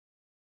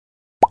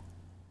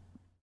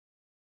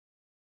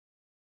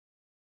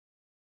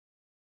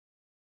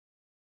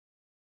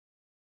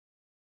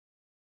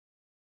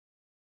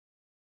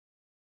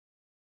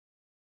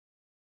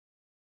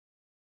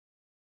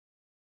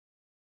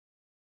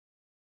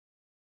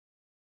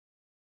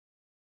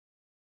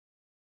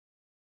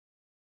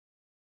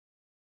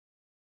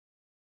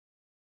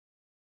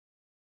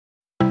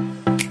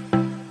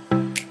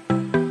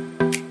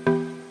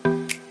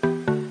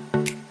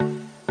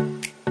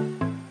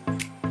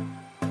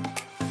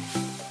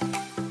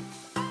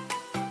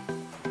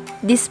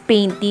This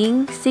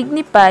painting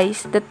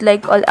signifies that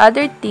like all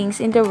other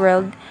things in the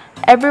world,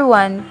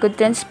 everyone could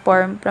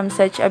transform from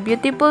such a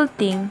beautiful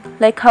thing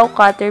like how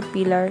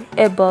caterpillar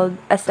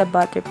evolved as a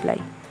butterfly.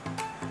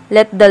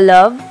 Let the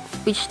love,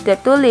 which the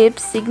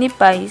tulips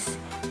signifies,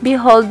 be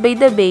held by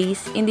the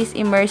vase in this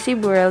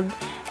immersive world,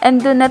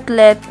 and do not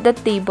let the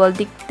table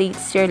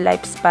dictates your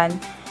lifespan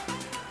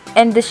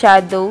and the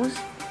shadows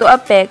to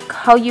affect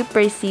how you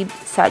perceive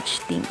such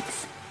things.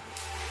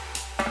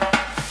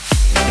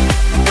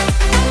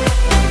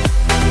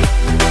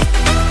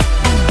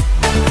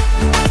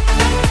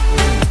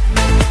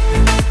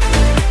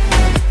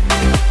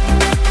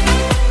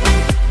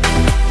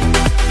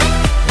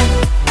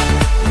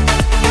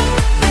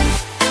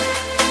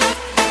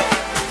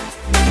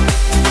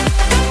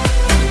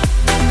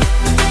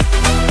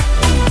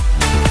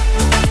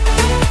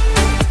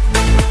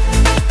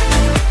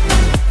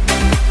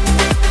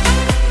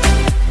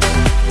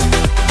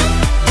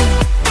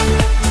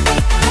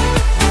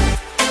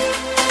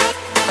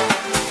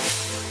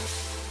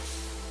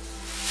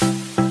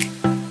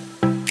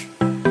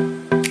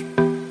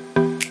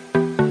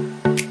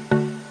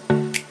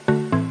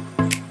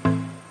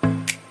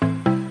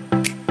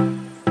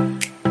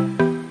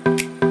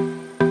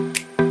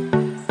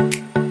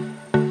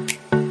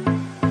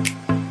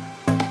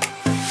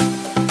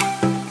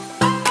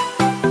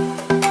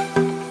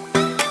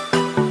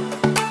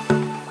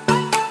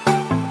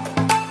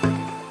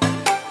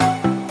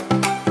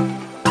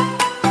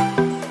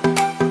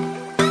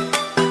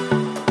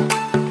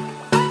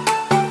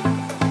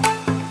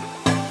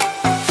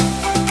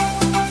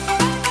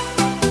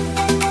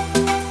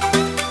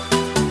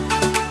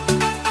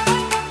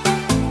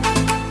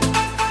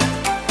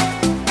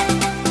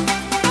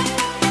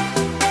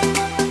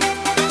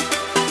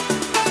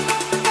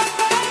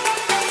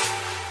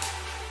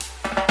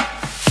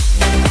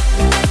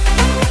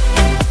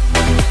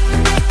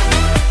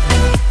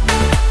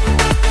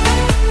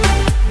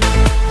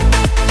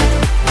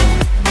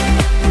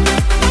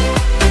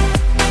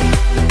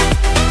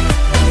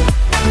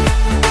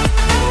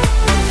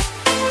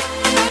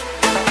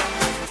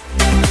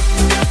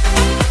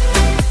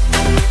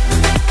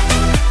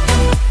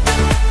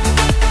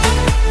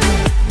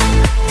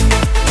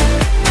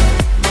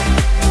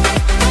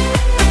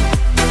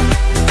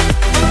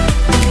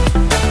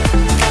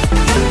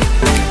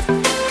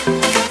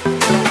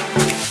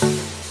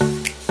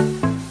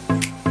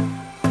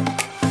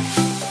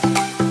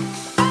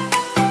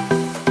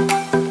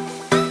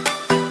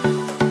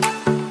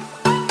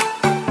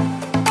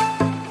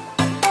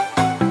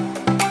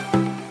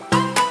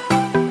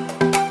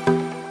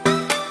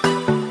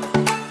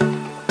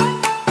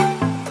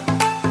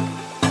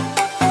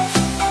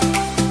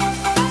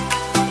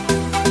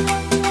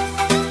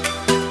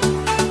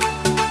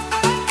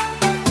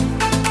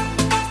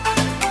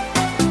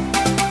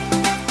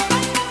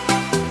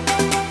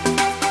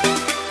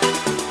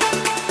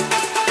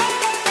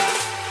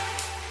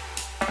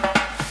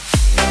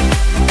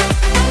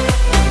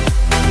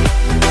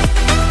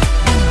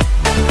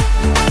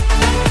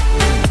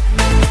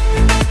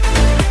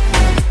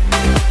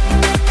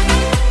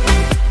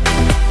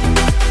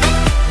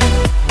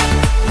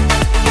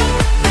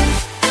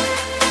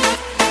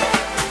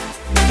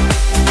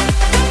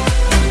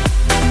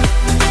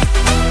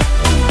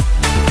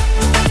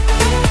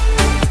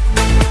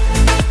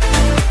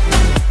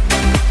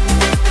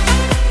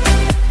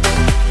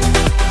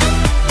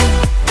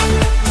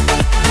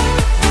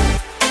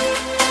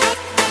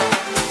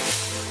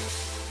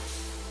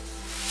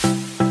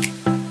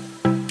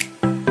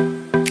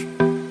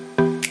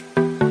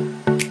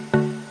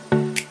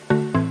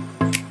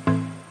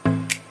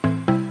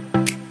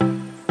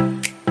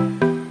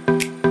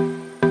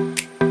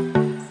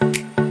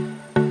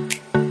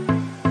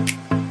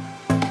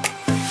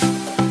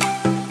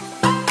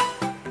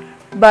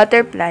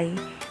 Butterfly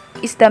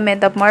is the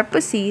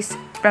metamorphosis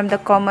from the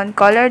common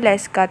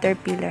colorless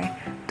caterpillar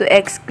to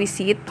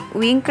exquisite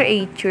winged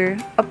creature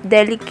of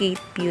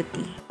delicate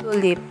beauty.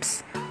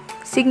 Tulips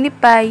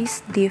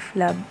signifies deep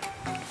love.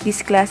 This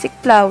classic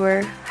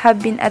flower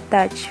have been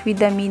attached with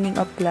the meaning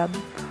of love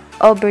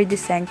over the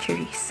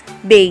centuries.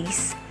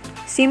 Vase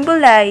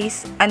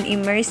symbolize an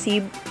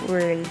immersive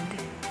world.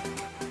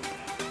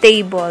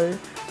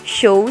 Table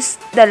shows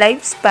the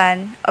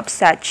lifespan of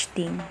such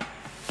thing.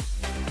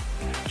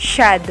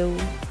 Shadow,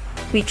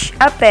 which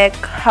affect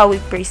how we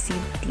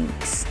perceive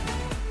things.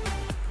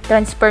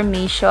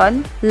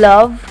 Transformation,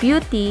 love,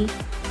 beauty,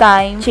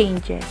 time,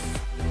 changes.